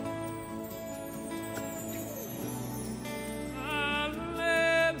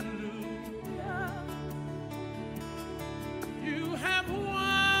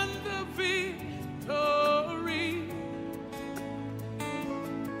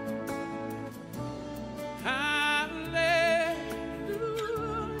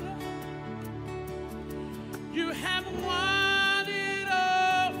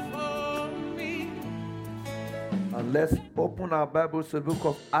Let's open our Bibles to the book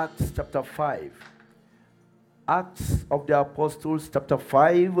of Acts chapter 5. Acts of the Apostles chapter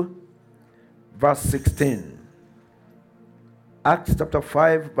 5 verse 16. Acts chapter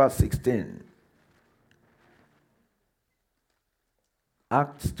 5 verse 16.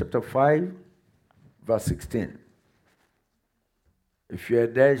 Acts chapter 5 verse 16. If you're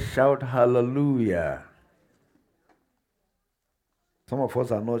there, shout hallelujah. Some of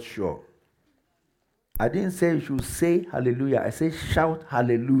us are not sure. I didn't say you should say hallelujah. I say shout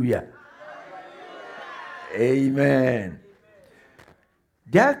hallelujah. Amen.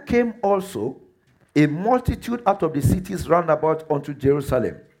 There came also a multitude out of the cities round about unto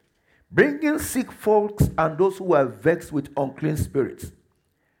Jerusalem, bringing sick folks and those who were vexed with unclean spirits,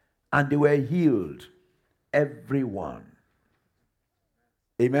 and they were healed, everyone.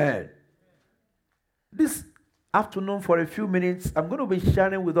 Amen. This afternoon, for a few minutes, I'm going to be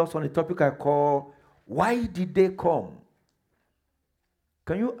sharing with us on a topic I call, why did they come?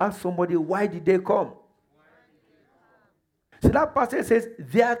 Can you ask somebody, why did they come? See, that passage says,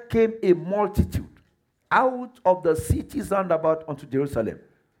 there came a multitude out of the cities round about unto Jerusalem.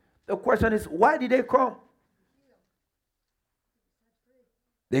 The question is, why did they come?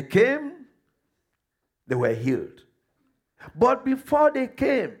 They came, they were healed. But before they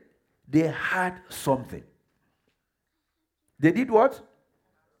came, they had something. They did what?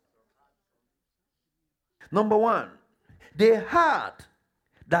 Number one, they heard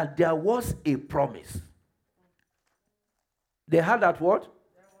that there was a promise. They heard that what?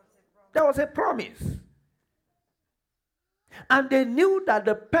 There was a promise. And they knew that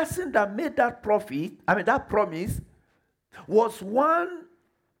the person that made that promise was one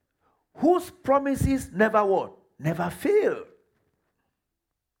whose promises never what? Never fail.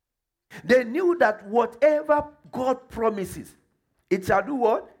 They knew that whatever God promises, it shall do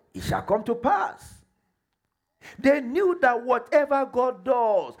what? It shall come to pass. They knew that whatever God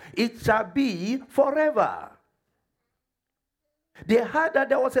does, it shall be forever. They heard that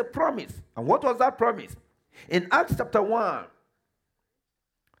there was a promise. And what was that promise? In Acts chapter 1,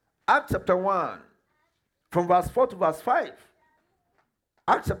 from verse 4 to verse 5.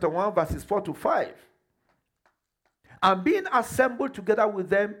 Acts chapter 1, verses 4 to 5. And being assembled together with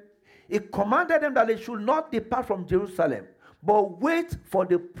them, he commanded them that they should not depart from Jerusalem, but wait for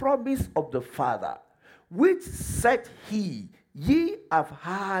the promise of the Father, which said he, ye have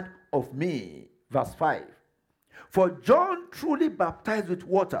heard of me. Verse 5. For John truly baptized with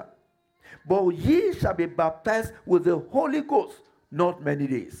water, but ye shall be baptized with the Holy Ghost not many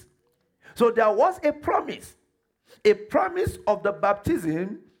days. So there was a promise of the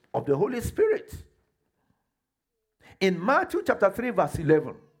baptism of the Holy Spirit. In Matthew chapter 3 verse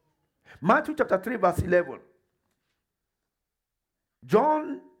 11,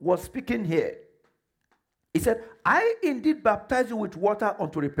 John was speaking here. He said, I indeed baptize you with water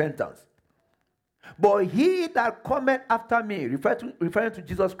unto repentance. But he that cometh after me, referring to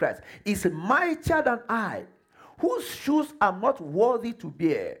Jesus Christ, is mightier than I, whose shoes I am not worthy to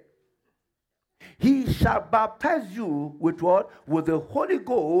bear. He shall baptize you with what? With the Holy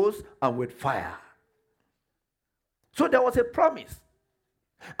Ghost and with fire. So there was a promise.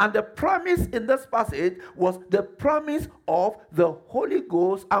 And the promise in this passage was the promise of the Holy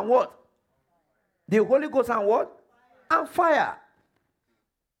Ghost and what? The Holy Ghost and what? And fire.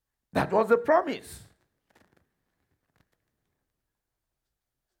 That was the promise.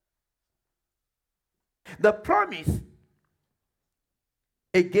 The promise,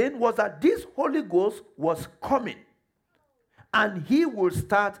 again, was that this Holy Ghost was coming. And he will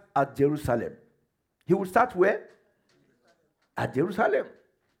start at Jerusalem. He will start where? At Jerusalem.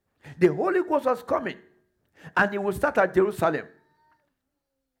 The Holy Ghost was coming. And he will start at Jerusalem.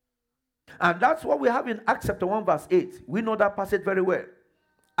 And that's what we have in Acts chapter 1 verse 8. We know that passage very well.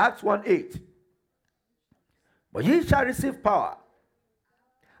 Acts 1:8. But ye shall receive power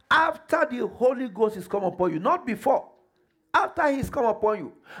after the Holy Ghost is come upon you, not before. After he is come upon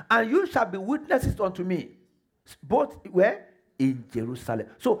you, and you shall be witnesses unto me. Both where? In Jerusalem.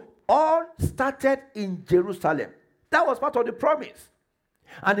 So all started in Jerusalem. That was part of the promise.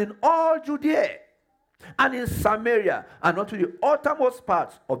 And in all Judea, and in Samaria, and unto the uttermost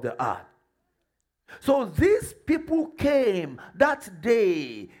parts of the earth. So these people came that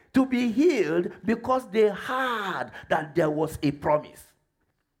day to be healed because they heard that there was a promise.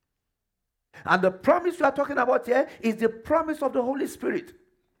 And the promise we are talking about here is the promise of the Holy Spirit.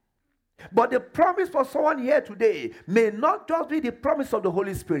 But the promise for someone here today may not just be the promise of the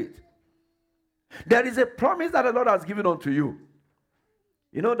Holy Spirit. There is a promise that the Lord has given unto you.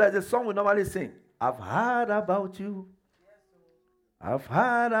 You know, there's a song we normally sing. I've heard about you. I've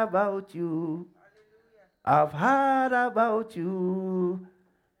heard about you. I've heard about you.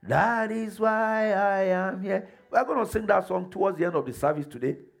 That is why I am here. We're going to sing that song towards the end of the service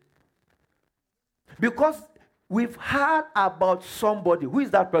today. Because we've heard about somebody. Who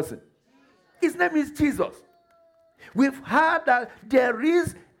is that person? His name is Jesus. We've heard that there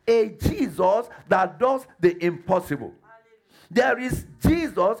is a Jesus that does the impossible. There is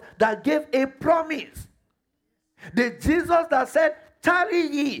Jesus that gave a promise. The Jesus that said, tarry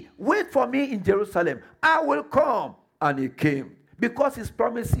ye, wait for me in Jerusalem. I will come. And he came. Because his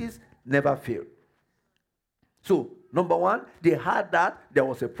promises never fail. So, number one, they heard that there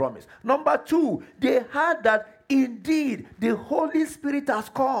was a promise. Number two, they heard that indeed the Holy Spirit has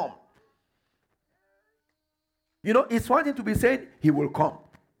come. You know, it's one thing to be saying he will come.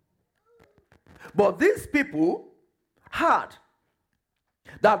 But these people heard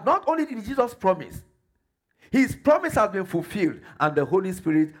that not only did Jesus promise, his promise has been fulfilled and the Holy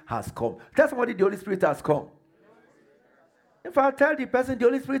Spirit has come. Tell somebody the Holy Spirit has come. If I tell the person the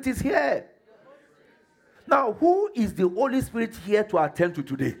Holy Spirit is here. Now, who is the Holy Spirit here to attend to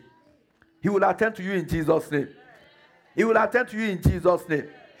today? He will attend to you in Jesus' name. He will attend to you in Jesus' name.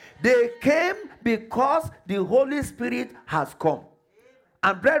 They came because the Holy Spirit has come.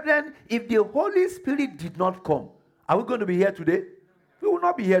 And brethren, if the Holy Spirit did not come, are we going to be here today? We will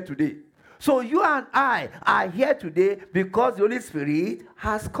not be here today. So you and I are here today because the Holy Spirit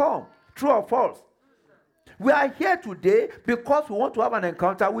has come. True or false? We are here today because we want to have an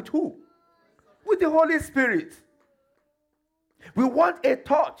encounter with who? With the Holy Spirit. We want a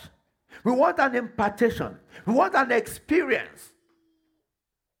touch. We want an impartation. We want an experience.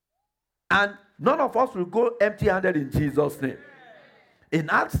 And none of us will go empty-handed in Jesus' name. In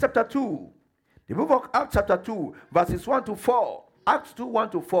Acts chapter 2, the book of Acts chapter 2, verses 1 to 4, Acts 2, 1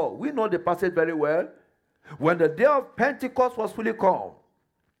 to 4, we know the passage very well. When the day of Pentecost was fully come,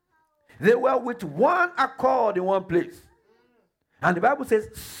 they were with one accord in one place. And the Bible says,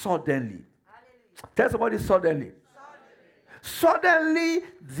 suddenly. Tell somebody, suddenly. Suddenly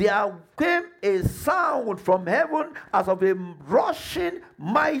there came a sound from heaven as of a rushing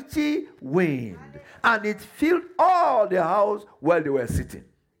mighty wind, and it filled all the house where they were sitting.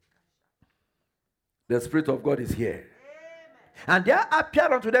 The Spirit of God is here. And there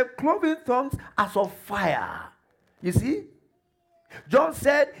appeared unto them cloven tongues as of fire. You see? John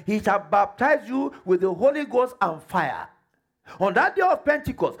said, he shall baptize you with the Holy Ghost and fire. On that day of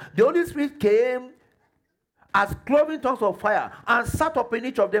Pentecost, the Holy Spirit came as cloven tongues of fire and sat up in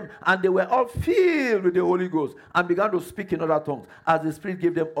each of them, and they were all filled with the Holy Ghost and began to speak in other tongues as the Spirit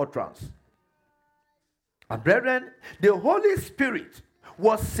gave them utterance. And brethren, the Holy Spirit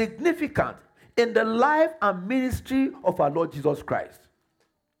was significant in the life and ministry of our Lord Jesus Christ.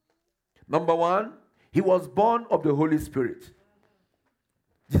 Number one, he was born of the Holy Spirit.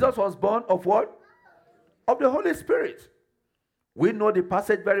 Jesus was born of what? Of the Holy Spirit. We know the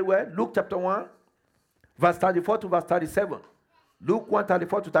passage very well. Luke chapter 1, verse 34 to verse 37. Luke 1,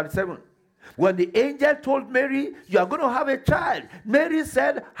 34 to 37. When the angel told Mary, you are going to have a child, Mary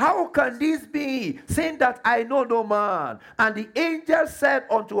said, how can this be, seeing that I know no man? And the angel said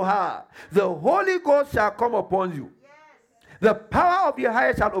unto her, the Holy Ghost shall come upon you. Yes. The power of the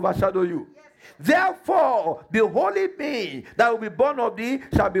highest shall overshadow you. Yes. Therefore, the holy being that will be born of thee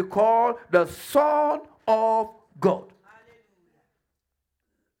shall be called the Son of God.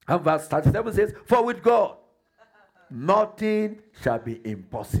 And verse 37 says, for with God, nothing shall be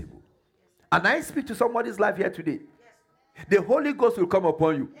impossible. And I speak to somebody's life here today. Yes. The Holy Ghost will come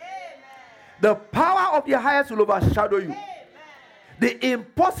upon you. Amen. The power of the highest will overshadow you. Amen. The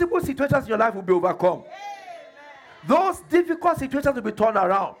impossible situations in your life will be overcome. Amen. Those difficult situations will be turned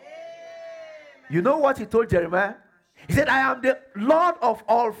around. Amen. You know what he told Jeremiah? He said, I am the Lord of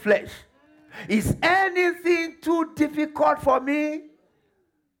all flesh. Is anything too difficult for me?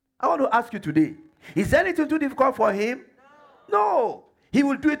 I want to ask you today. Is anything too difficult for him? No. He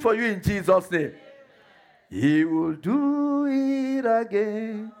will do it for you in Jesus' name. He will do it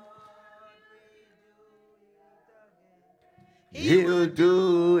again. He will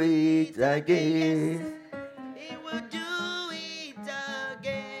do it again. He will do it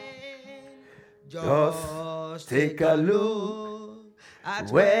again. Just take a look at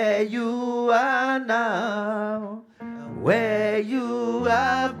where you are now, where you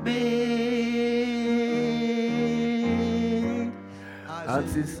have been. And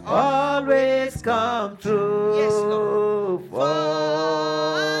it's always come true. Yes, Lord.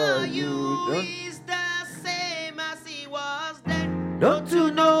 For you is the same as he was then. Don't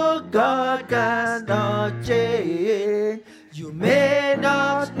you know God cannot change? You may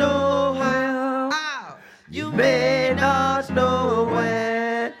not know how, you may not know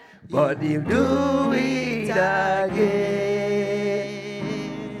when, but he'll do it again.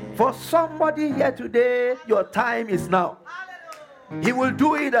 For somebody here today, your time is now. He will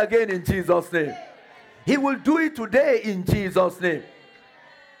do it again in Jesus' name. He will do it today in Jesus' name.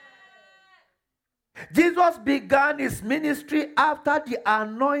 Jesus began his ministry after the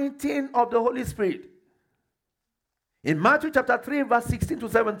anointing of the Holy Spirit. In Matthew chapter 3, verse 16 to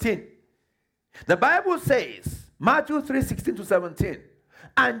 17, the Bible says, Matthew 3, 16 to 17,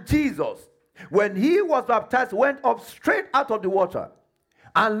 and Jesus, when he was baptized, went up straight out of the water,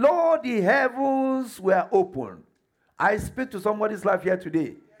 and lo, the heavens were opened. I speak to somebody's life here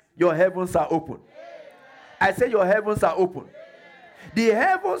today. Your heavens are open. I say your heavens are open. The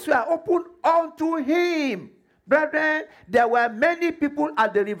heavens were opened unto him. Brethren, there were many people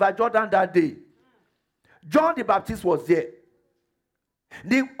at the River Jordan that day. John the Baptist was there.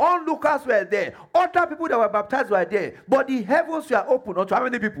 The onlookers were there. Other people that were baptized were there. But the heavens were opened unto how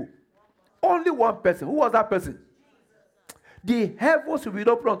many people? Only one person. Who was that person? The heavens will be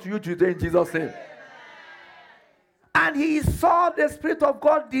opened unto you today in Jesus' name. And he saw the Spirit of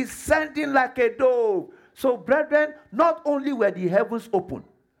God descending like a dove. So, brethren, not only were the heavens open,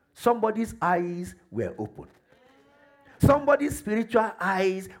 somebody's eyes were open. Somebody's spiritual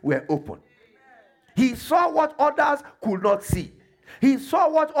eyes were open. He saw what others could not see. He saw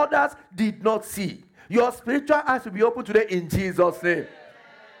what others did not see. Your spiritual eyes will be open today in Jesus' name.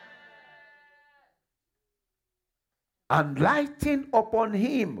 And lighting upon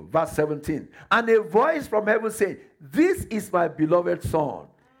him, verse 17, and a voice from heaven saying, this is my beloved Son,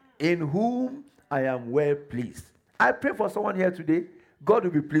 in whom I am well pleased. I pray for someone here today, God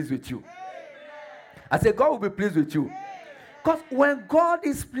will be pleased with you. I say, God will be pleased with you. Because when God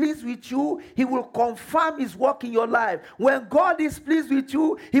is pleased with you, he will confirm his work in your life. When God is pleased with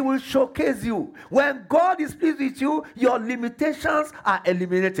you, he will showcase you. When God is pleased with you, your limitations are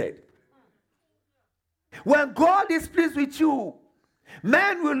eliminated. When God is pleased with you,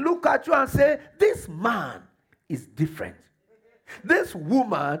 men will look at you and say, this man is different. This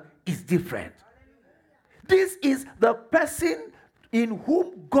woman is different. This is the person in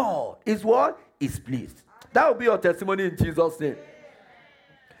whom God is what? Is pleased. That will be your testimony in Jesus' name.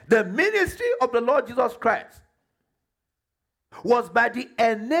 The ministry of the Lord Jesus Christ was by the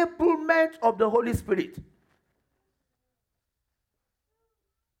enablement of the Holy Spirit.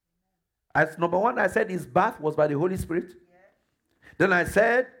 As number one, I said his birth was by the Holy Spirit. Yeah. Then I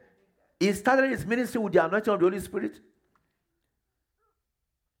said he started his ministry with the anointing of the Holy Spirit.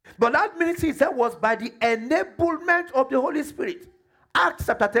 But that ministry itself was by the enablement of the Holy Spirit. Acts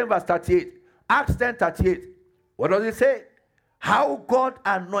chapter 10 verse 38. Acts 10, 38. What does it say? How God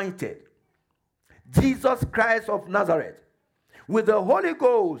anointed Jesus Christ of Nazareth with the Holy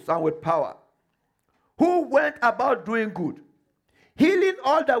Ghost and with power, who went about doing good, healing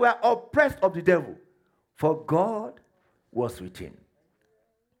all that were oppressed of the devil, for God was with him.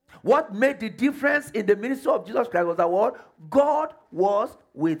 What made the difference in the ministry of Jesus Christ was that what? God was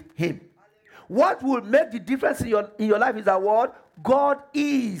with him. What will make the difference in your life is that what? God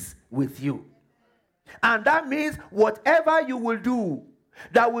is with you. And that means whatever you will do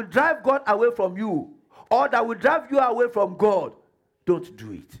that will drive God away from you, or that will drive you away from God, don't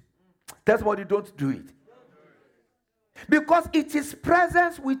do it. Tell somebody, don't do it. Because it is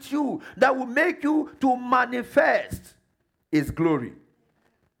presence with you that will make you to manifest his glory.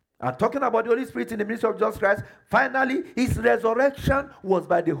 I'm talking about the Holy Spirit in the ministry of Jesus Christ. Finally, his resurrection was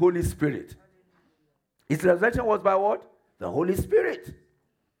by the Holy Spirit. His resurrection was by what? The Holy Spirit.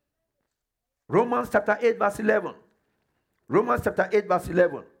 Romans chapter 8 verse 11. Romans chapter 8 verse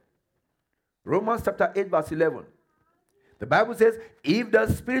 11. Romans chapter 8 verse 11. The Bible says, if the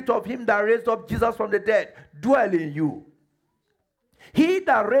spirit of him that raised up Jesus from the dead dwell in you, he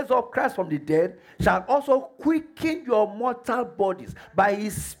that raised up Christ from the dead shall also quicken your mortal bodies by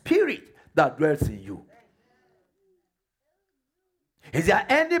his spirit that dwells in you. Is there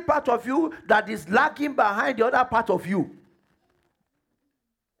any part of you that is lagging behind the other part of you?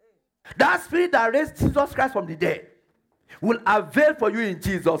 That spirit that raised Jesus Christ from the dead will avail for you in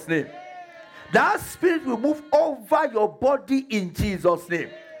Jesus' name. That spirit will move over your body in Jesus' name.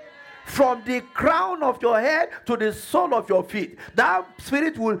 From the crown of your head to the sole of your feet. That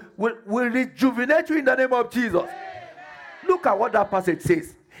spirit will rejuvenate you in the name of Jesus. Look at what that passage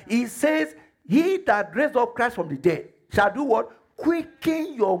says. It says, he that raised up Christ from the dead shall do what?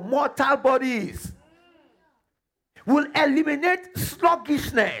 Quicken your mortal bodies. Will eliminate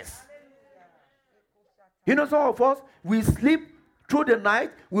sluggishness. You know, some of us, we sleep through the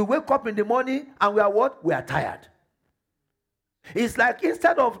night, we wake up in the morning, and we are what? We are tired. It's like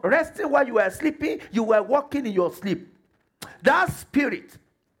instead of resting while you were sleeping, you were walking in your sleep. That spirit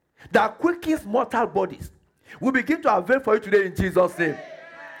that quickens mortal bodies will begin to avail for you today in Jesus' name.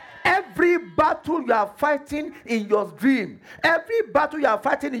 Every battle you are fighting in your dream, every battle you are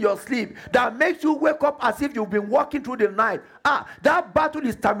fighting in your sleep that makes you wake up as if you've been walking through the night, that battle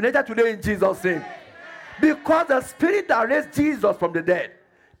is terminated today in Jesus' name. Because the spirit that raised Jesus from the dead,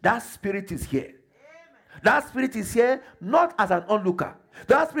 that spirit is here. That spirit is here not as an onlooker.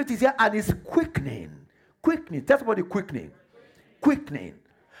 That spirit is here and is quickening. Quickening. Tell somebody quickening. Quickening.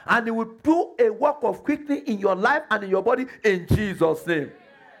 And it will do a work of quickening in your life and in your body in Jesus' name.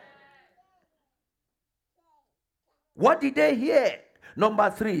 What did they hear? Number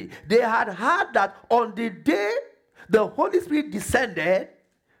 3, they had heard that on the day the Holy Spirit descended,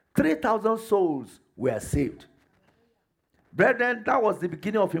 3,000 souls were saved. Brethren, that was the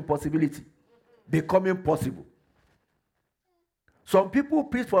beginning of impossibility becoming possible. Some people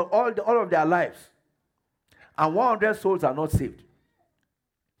preach for all of their lives, and 100 souls are not saved.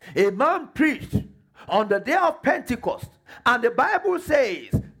 A man preached on the day of Pentecost, and the Bible says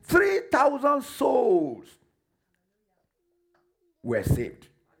 3,000 souls were saved.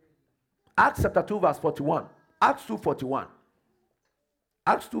 Acts chapter 2 verse 41. Acts 2:41.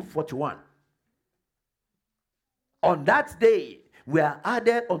 Acts 2:41. On that day were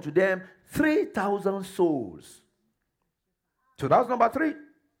added unto them 3,000 souls. So that was number 3.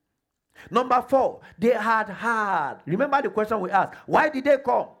 Number 4, they had heard. Remember the question we asked. Why did they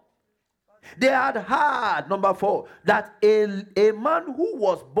come? They had heard, number 4, that a man who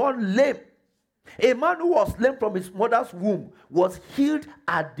was born lame, a man who was lame from his mother's womb, was healed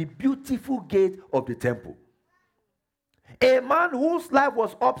at the beautiful gate of the temple. A man whose life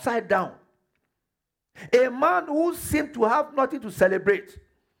was upside down. A man who seemed to have nothing to celebrate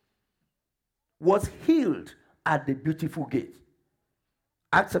was healed at the beautiful gate.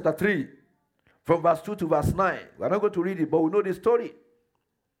 Acts chapter 3, from verse 2 to verse 9. We're not going to read it, but we know the story.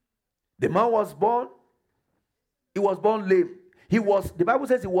 The man was born. He was born lame. The Bible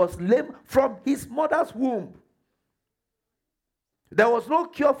says he was lame from his mother's womb. There was no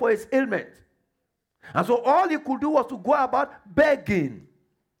cure for his ailment. And so all he could do was to go about begging.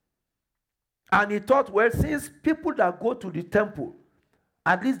 And he thought, well, since people that go to the temple,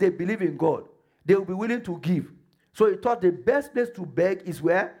 at least they believe in God, they will be willing to give. So he thought the best place to beg is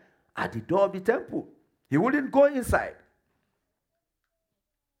where? At the door of the temple. He wouldn't go inside.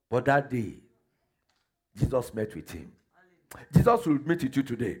 But that day, Jesus met with him. Jesus will meet with you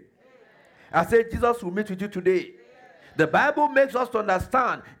today. I said Jesus will meet with you today. The Bible makes us to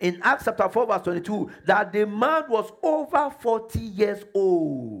understand in Acts chapter 4 verse 22 that the man was over 40 years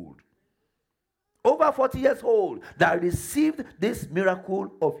old. Over 40 years old that received this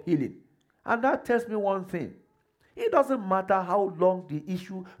miracle of healing. And that tells me one thing. It doesn't matter how long the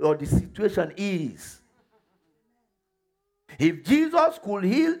issue or the situation is. If Jesus could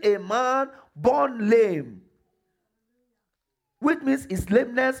heal a man born lame, which means his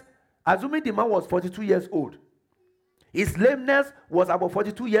lameness, assuming the man was 42 years old, his lameness was about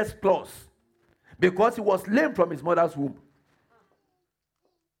 42 years plus because he was lame from his mother's womb.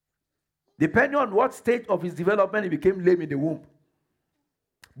 Depending on what stage of his development, he became lame in the womb.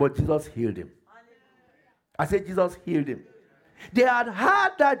 But Jesus healed him. I said Jesus healed him. They had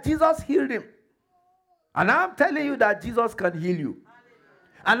heard that Jesus healed him. And I'm telling you that Jesus can heal you.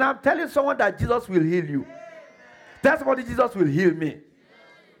 And I'm telling someone that Jesus will heal you. Tell somebody Jesus will heal me.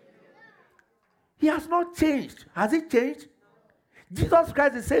 He has not changed. Has he changed? Jesus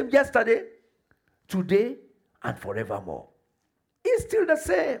Christ is the same yesterday, today, and forevermore. He's still the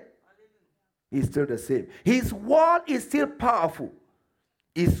same. He's still the same. His word is still powerful.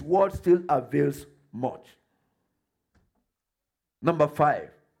 His word still avails much. Number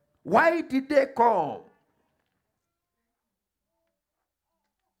 5. Why did they come?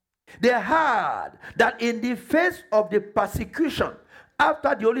 They heard that in the face of the persecution,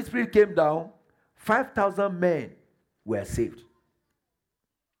 after the Holy Spirit came down, 5,000 men were saved.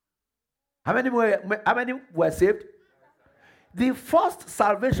 How many were saved? The first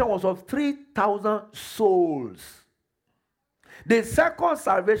salvation was of 3,000 souls. The second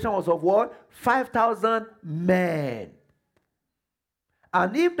salvation was of what? 5,000 men.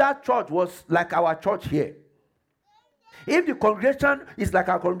 And if that church was like our church here, if the congregation is like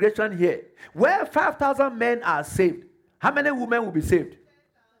our congregation here, where 5,000 men are saved, how many women will be saved?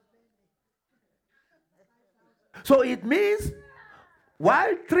 So it means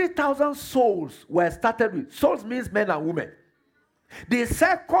while 3,000 souls were started with, souls means men and women. The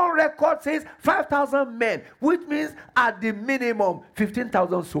second record says 5,000 men, which means at the minimum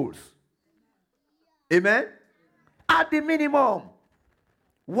 15,000 souls. Amen? At the minimum.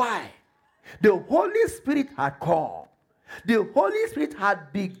 Why? The Holy Spirit had come. The Holy Spirit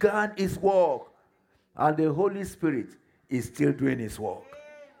had begun his work. And the Holy Spirit is still doing his work.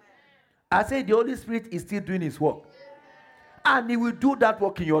 I say the Holy Spirit is still doing his work. And he will do that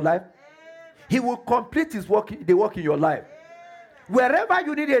work in your life. He will complete his work, the work in your life. Wherever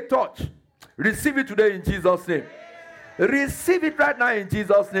you need a touch, receive it today in Jesus' name. Receive it right now in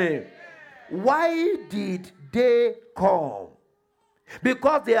Jesus' name. Why did they come?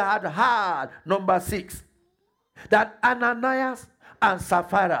 Because they had heard, number 6, that Ananias and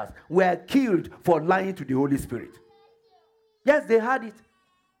Sapphira were killed for lying to the Holy Spirit. Yes, they had it.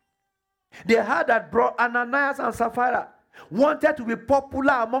 They heard that Ananias and Sapphira wanted to be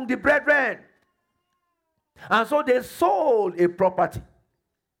popular among the brethren. And so they sold a property.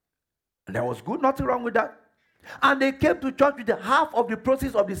 And there was good, nothing wrong with that. And they came to church with half of the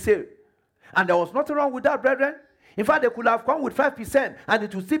proceeds of the sale. And there was nothing wrong with that, brethren. In fact, they could have come with 5% and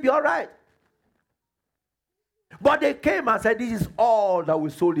it would still be all right. But they came and said, this is all that we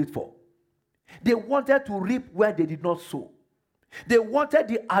sold it for. They wanted to reap where they did not sow. They wanted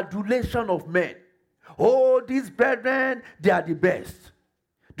the adulation of men. Oh, these brethren, they are the best.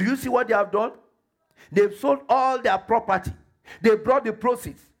 Do you see what they have done? They've sold all their property. They brought the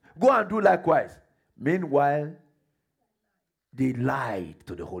proceeds. Go and do likewise. Meanwhile, they lied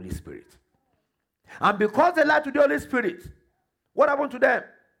to the Holy Spirit. And because they lied to the Holy Spirit, what happened to them?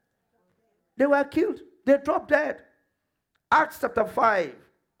 They were killed. They dropped dead. Acts chapter 5,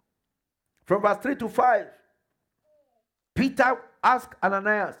 from verse 3 to 5. Peter asked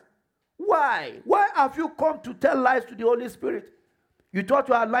Ananias, why? Why have you come to tell lies to the Holy Spirit? You thought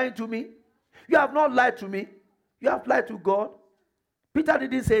you are lying to me? You have not lied to me. You have lied to God. Peter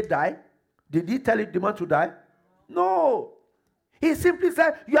didn't say die. Did he tell the man to die? No. He simply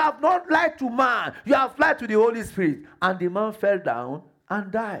said, you have not lied to man. You have lied to the Holy Spirit. And the man fell down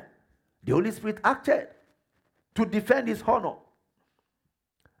and died. The Holy Spirit acted to defend his honor.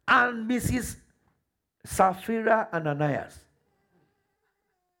 And Mrs. Sapphira Ananias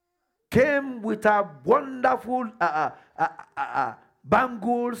came with her wonderful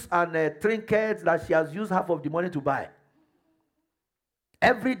bangles and trinkets that she has used half of the money to buy.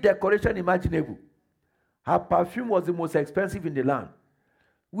 Every decoration imaginable. Her perfume was the most expensive in the land.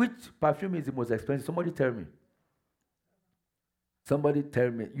 Which perfume is the most expensive? Somebody tell me. Somebody tell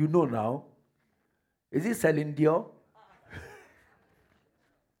me. You know now. Is it Celine Dion?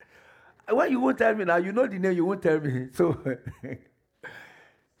 When you won't tell me now, you know the name, you won't tell me. So,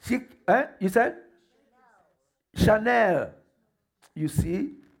 you said? Chanel. You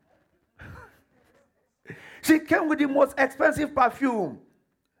see? She came with the most expensive perfume.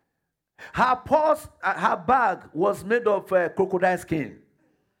 Her purse, her bag was made of crocodile skin.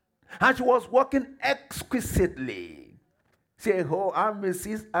 And she was working exquisitely. Say, oh, I'm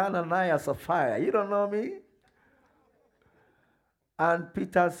Mrs. Ananias Sapphira. You don't know me? And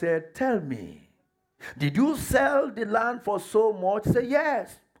Peter said, tell me, did you sell the land for so much? He said,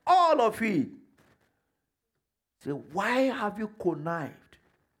 yes, all of it. He said, why have you connived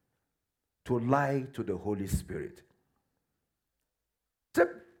to lie to the Holy Spirit? He said,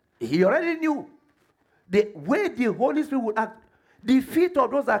 he already knew the way the Holy Spirit would act. The feet of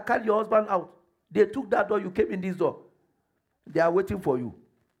those that carried your husband out, they took that door, you came in this door. They are waiting for you.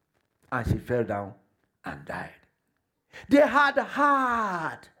 And she fell down and died. They had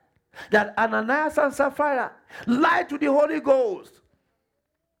heard that Ananias and Sapphira lied to the Holy Ghost.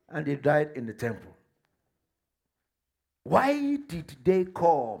 And they died in the temple. Why did they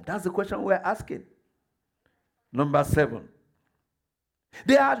come? That's the question we're asking. Number 7.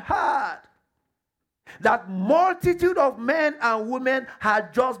 They had heard that multitude of men and women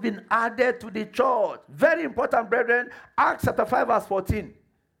had just been added to the church. Very important, brethren. Acts chapter 5 verse 14.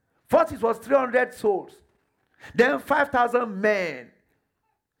 First it was 300 souls. Then 5,000 men.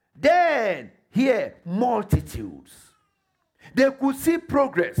 Then here, multitudes. They could see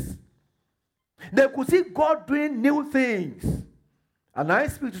progress. They could see God doing new things. And I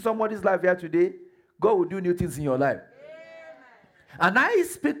speak to somebody's life here today. God will do new things in your life. And I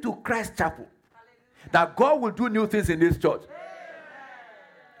speak to Christ Chapel that God will do new things in this church.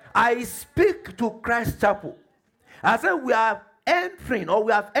 I speak to Christ Chapel. I said we are entering, or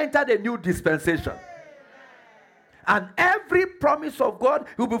we have entered a new dispensation. And every promise of God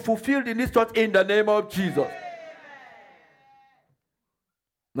will be fulfilled in this church in the name of Jesus.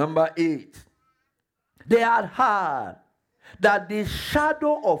 Number 8. They had heard that the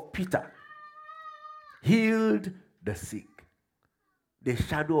shadow of Peter healed the sick. The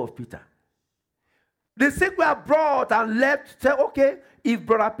shadow of Peter. The sick were brought and left. Say, okay, if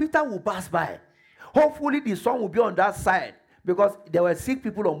Brother Peter will pass by, hopefully the sun will be on that side, because there were sick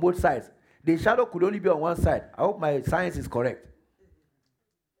people on both sides. The shadow could only be on one side. I hope my science is correct.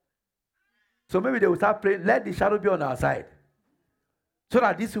 So maybe they will start praying, let the shadow be on our side, so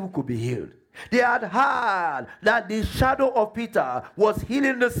that these people could be healed. They had heard that the shadow of Peter was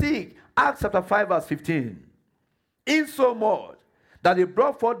healing the sick. Acts chapter 5 verse 15. Insomuch that they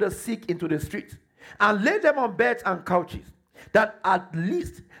brought forth the sick into the streets and laid them on beds and couches, that at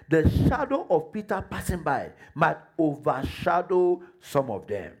least the shadow of Peter passing by might overshadow some of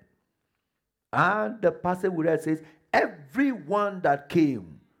them. And the passage we read says, everyone that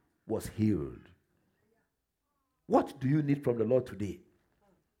came was healed. What do you need from the Lord today?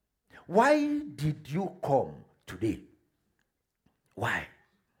 Why did you come today? Why?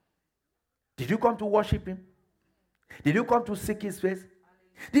 Did you come to worship him? Did you come to seek his face?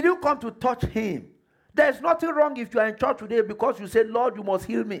 Did you come to touch him? There's nothing wrong if you are in church today because you say, Lord, you must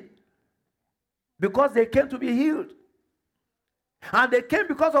heal me. Because they came to be healed. And they came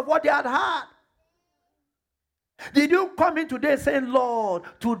because of what they had heard. Did you come in today saying, Lord,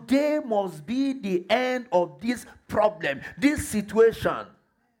 today must be the end of this problem, this situation.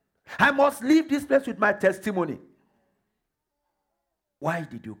 I must leave this place with my testimony. Why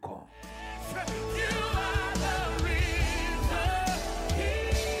did you come?